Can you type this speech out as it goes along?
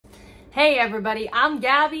Hey everybody, I'm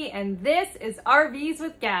Gabby and this is RVs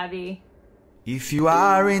with Gabby. If you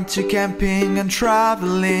are into camping and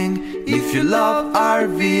traveling, if you love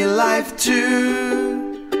RV life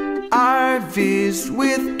too, RVs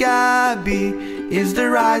with Gabby is the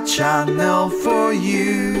right channel for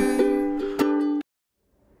you.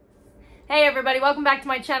 Hey everybody, welcome back to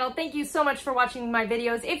my channel. Thank you so much for watching my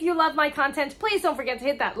videos. If you love my content, please don't forget to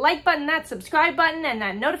hit that like button, that subscribe button, and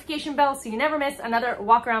that notification bell so you never miss another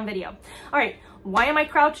walk around video. All right, why am I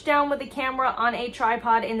crouched down with the camera on a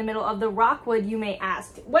tripod in the middle of the Rockwood, you may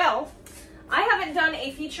ask? Well, I haven't done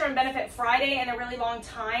a Feature and Benefit Friday in a really long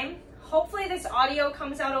time. Hopefully this audio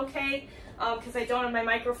comes out okay because I don't have my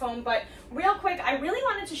microphone, but real quick, I really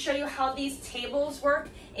wanted to show you how these tables work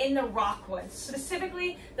in the Rockwood,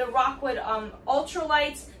 specifically the Rockwood Ultra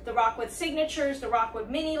Lights, the Rockwood Signatures, the Rockwood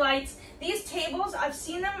Mini Lights. These tables, I've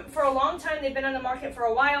seen them for a long time. They've been on the market for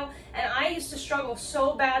a while, and I used to struggle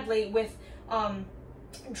so badly with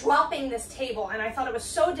dropping this table, and I thought it was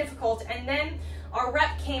so difficult. And then our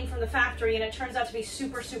rep came from the factory and it turns out to be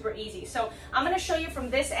super easy. So I'm going to show you from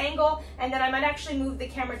this angle, and then I might actually move the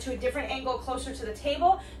camera to a different angle closer to the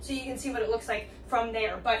table so you can see what it looks like from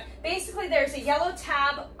there. But basically there's a yellow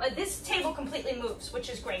tab. This table completely moves, which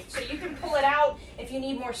is great. So you can pull it out if you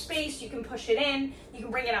need more space, you can push it in, you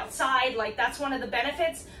can bring it outside. Like, that's one of the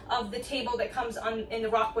benefits of the table that comes in the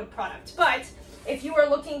Rockwood product. But if you are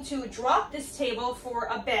looking to drop this table for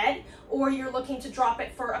a bed, or you're looking to drop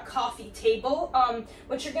it for a coffee table,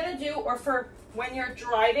 what you're gonna do, or for when you're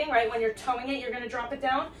driving, right, when you're towing it, you're gonna drop it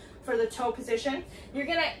down for the tow position. You're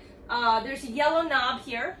gonna, there's a yellow knob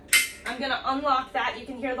here. I'm gonna unlock that. You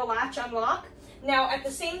can hear the latch unlock. Now, at the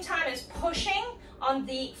same time as pushing on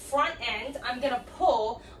the front end, I'm gonna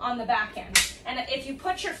pull on the back end. And if you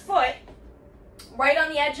put your foot right on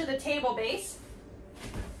the edge of the table base,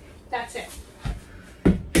 that's it.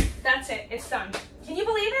 That's it, it's done. Can you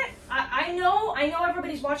believe it? I know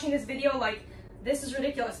everybody's watching this video like, this is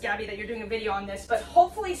ridiculous, Gabby, that you're doing a video on this, but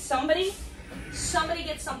hopefully somebody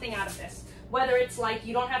gets something out of this. Whether it's like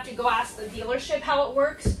you don't have to go ask the dealership how it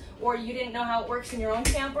works, or you didn't know how it works in your own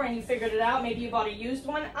camper and you figured it out, maybe you bought a used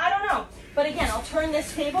one, I don't know. But again, I'll turn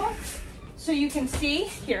this table so you can see,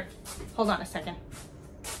 here, hold on a second.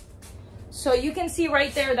 So you can see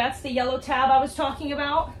right there, that's the yellow tab I was talking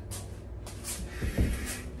about.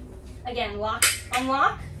 Again, lock,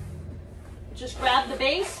 unlock, just grab the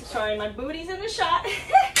base, sorry, my booty's in the shot,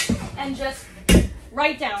 and just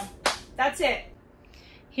right down. That's it.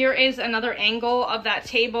 Here is another angle of that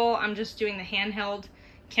table. I'm just doing the handheld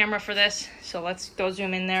camera for this, so let's go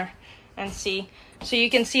zoom in there and see. So you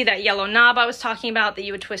can see that yellow knob I was talking about that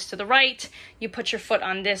you would twist to the right. You put your foot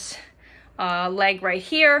on this leg right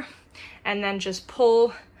here, and then just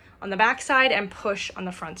pull on the back side and push on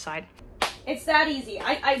the front side. It's that easy.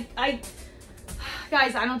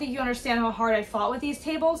 Guys, I don't think you understand how hard I fought with these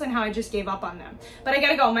tables and how I just gave up on them. But I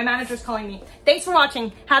gotta go. My manager's calling me. Thanks for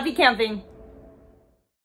watching. Happy camping.